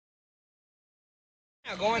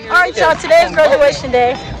Alright, y'all, today is graduation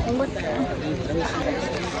day.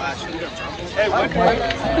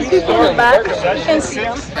 These people in the back, you can see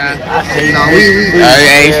them.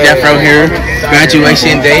 Hey, Steph right here.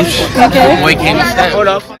 Graduation day. Okay. Boy came to step. Hold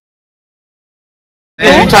up.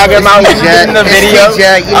 You talking about in the video?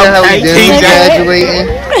 Jack, you know how we do graduating.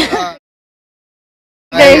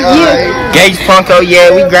 Gage Punko, yeah,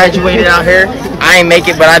 we graduated out here. I ain't make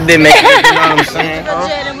it, but I did make it. You know what I'm saying?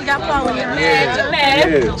 And we got Paul here.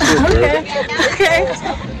 Okay.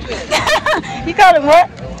 You called him what?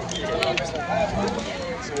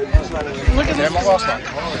 Look at this.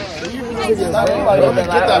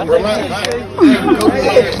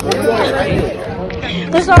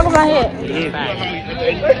 Let's talk about it.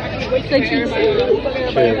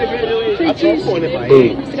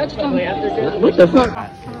 What the fuck?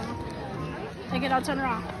 Take it out, turn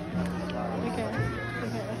around. Okay.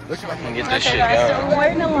 Let's get this shit going. We're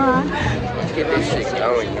waiting in line. Let's get this shit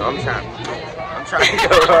going. I'm trying to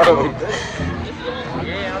go home.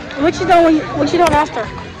 What you doing? What you doing after?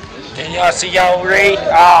 Can y'all see y'all rate?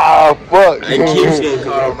 Oh, fuck. It keeps getting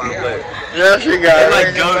caught on my lip. Yeah, she got it. It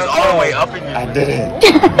like goes all the way up in your I didn't.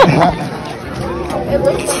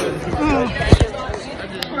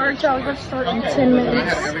 Alright, y'all, we're going to start in 10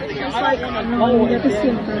 minutes. It's like, no, you have to see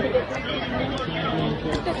him.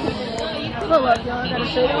 Hold up, y'all, I gotta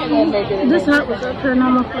show you. This hat was up here, and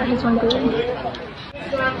I'm gonna put this one good.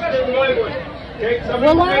 Okay,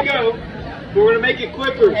 somebody's gonna go. We're gonna make it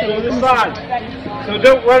quicker, so on this side. So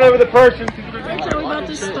don't run over the person. Alright, y'all, we're about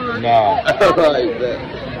to start. No.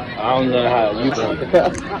 I don't know how you do it. I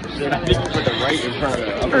think you put the right in front of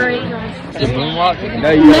it. Alright, guys. Just moonwalking?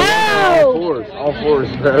 No! All fours,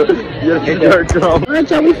 bro. You gotta get your drum. Alright,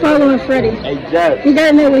 y'all, we following Freddie. Hey, Jeff. You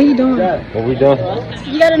gotta know what he's doing. What we doing?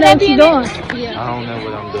 You gotta know what he's doing. Yeah. I don't know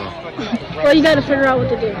what I'm doing. Well, you gotta figure out what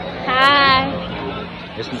to do. Hi.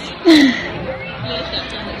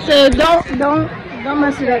 So don't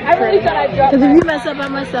mess it up. Because if you mess up, I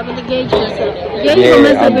mess up, and the Gage mess up. Gage will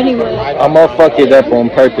mess up anyway. I'm gonna fuck it up on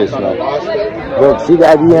purpose now. Look, see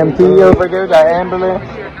that EMT over there, that ambulance?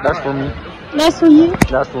 That's for me. That's for you?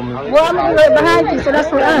 That's for me. Well, I'm gonna be right behind you, so that's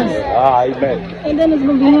for us. Ah, you bet. And then it's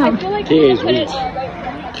gonna be him. Cheers, we.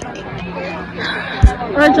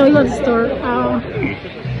 Alright, y'all, we got to start.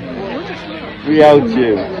 We out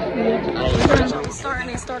here.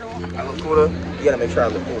 Start on. I look cooler. You gotta make sure I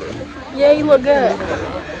look cooler. Yeah, you look good.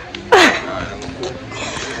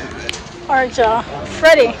 Alright, y'all.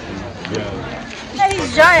 Freddie. Yeah,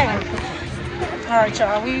 he's giant. Alright,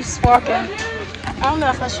 y'all. We just walking. I don't know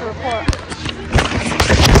if I should report.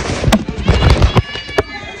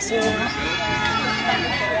 So.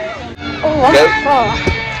 Oh, I'm gonna fall.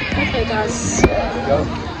 Okay, guys.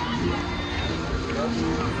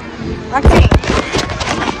 I can't.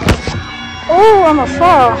 Oh, I'm gonna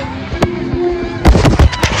fall.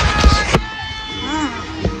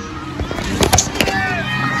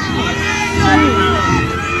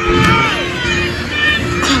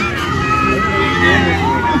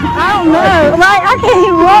 I don't know. Like, I can't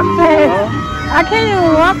even walk fast. I can't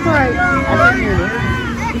even walk right.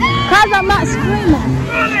 Because I'm not screaming.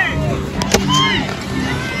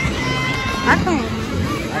 I can't.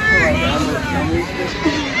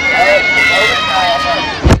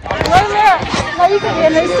 Wait a minute. No, you can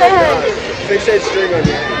get it. Say hey. They said string on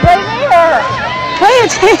you. Right here. Pay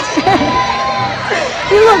attention.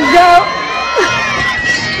 You look dope.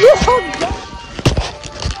 You look dope.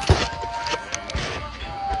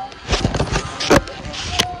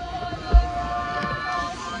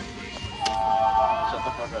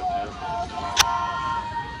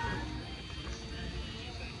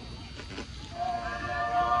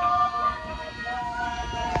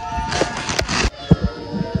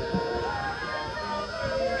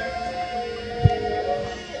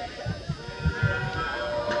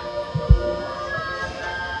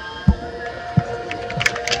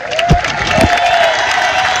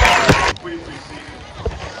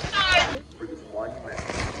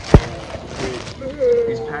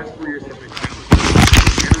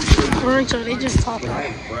 Alright, y'all, they just talking. I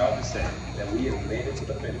am proud to say that we have made it to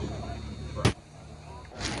the finish line.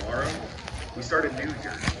 Tomorrow, we start a new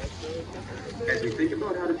journey. As we think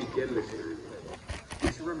about how to begin this journey,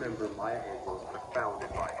 we should remember Maya Angelou's profound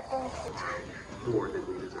advice. More than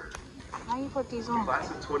we deserve. How you put these on? Class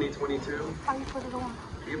of 2022, How you put it on?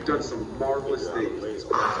 you've done some marvelous things these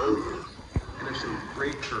past 4 years, and there's some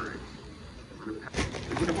great courage.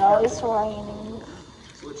 No, it's raining.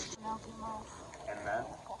 So let's Melt him off. and then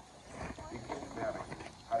we can navigate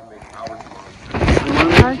how to make our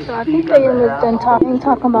tomorrow. Alright, so I think they almost done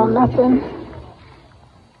talking about nothing.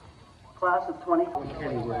 Class of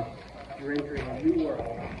 2020. You're entering a new world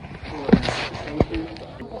full of anticipation.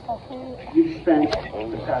 You've spent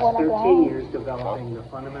the past 13 years developing the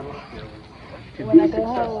fundamental skills to be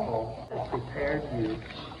successful and prepared you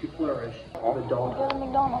to flourish as adulthood.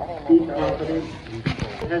 Be confident,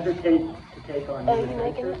 hesitate to take on new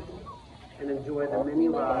adventures, and enjoy the many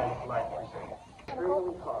rides life presents. It's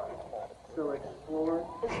really hard, so explore,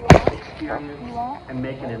 experience, and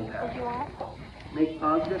make an impact. Make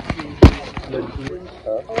positive changes with you.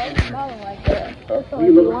 We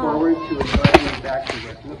look forward to inviting you back to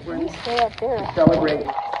your blueprint to celebrate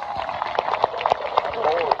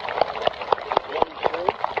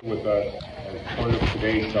with us as part of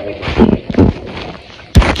today's celebration.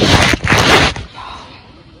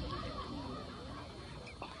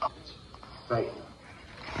 Thank you.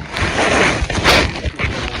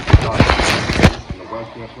 In the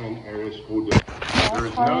West Mifflin Area School District. There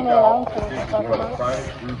is no doubt that this is one of the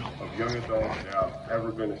finest groups of young adults that have ever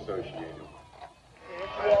been associated.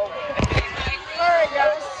 Alright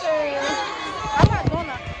guys, so I'm not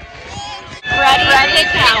gonna. Ready,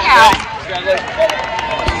 count.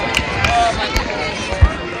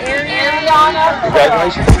 Ariana.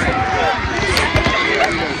 Congratulations.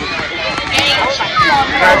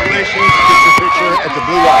 Congratulations. Get your picture at the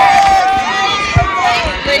blue light.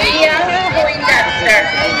 Lydia Poindexter.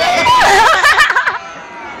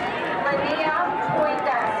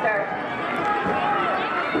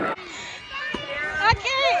 I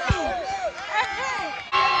can't.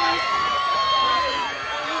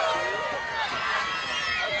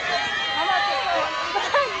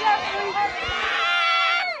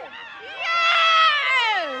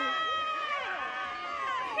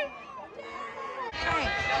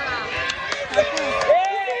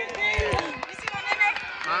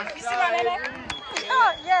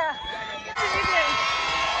 Oh, yeah.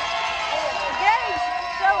 Gage,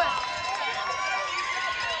 show it.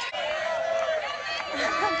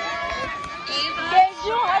 Gage,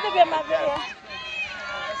 you don't have to be in my video.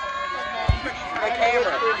 The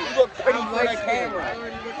camera. You look pretty for the camera.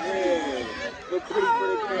 Yeah. Look pretty for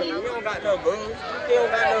the camera. You don't got no moves. You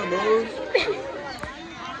don't got no moves.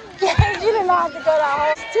 Gage, you didn't have to go that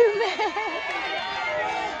hard. It's too bad.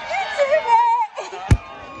 It's too bad.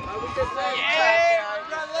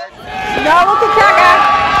 No, look at Kaka.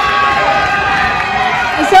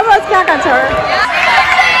 And so much Kaka's her.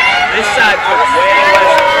 This side goes way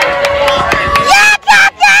less. Yeah,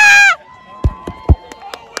 Kaka!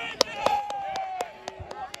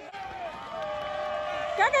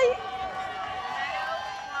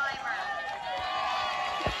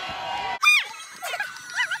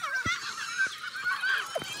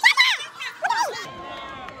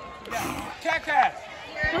 Kaka,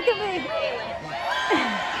 look at me.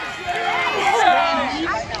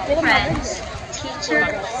 Friends,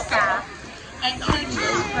 teachers, staff, and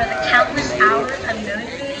coaches for the countless hours of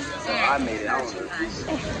motivating and encouraging us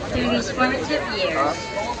through these formative years.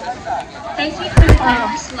 Thank you for the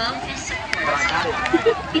endless love and support.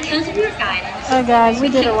 Because of your guidance, Oh guys, we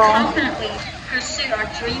did it can wrong. confidently pursue our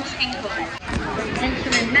dreams and goals. And to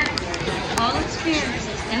remember, all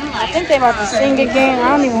experiences in life I think they about to sing again. I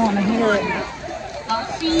don't even want to hear it. I'll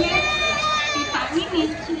see you if I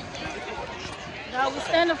remain to it. I was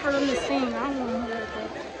standing for them to sing. I don't want to hear it.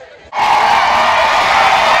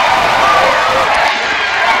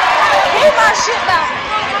 Give my shit back.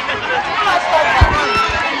 Give my stuff back.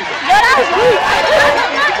 Yo, that was weak.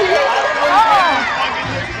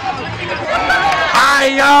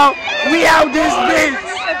 Alright, y'all. We out this bitch.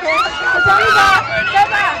 Okay. So we got. Say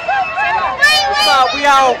bye. What's up? We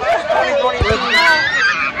out. 2023.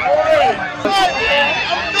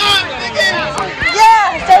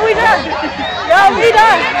 Yeah, so we done. Yo, we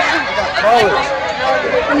done.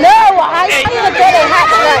 No, I see the day they had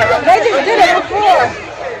tonight. They just did it before.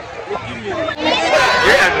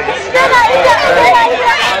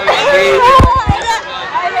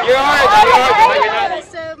 You're alright.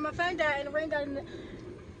 So my phone died and the rain died.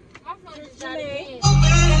 My phone just died.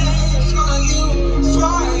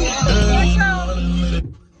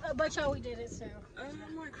 But y'all, we did it, so.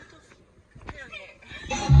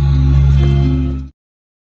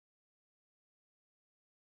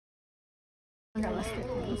 You gotta hit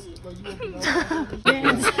that,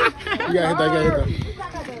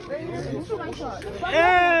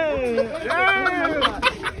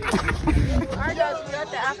 Alright guys, we're at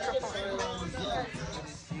the after party.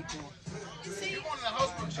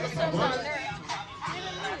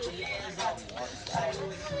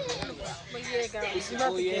 But yeah guys,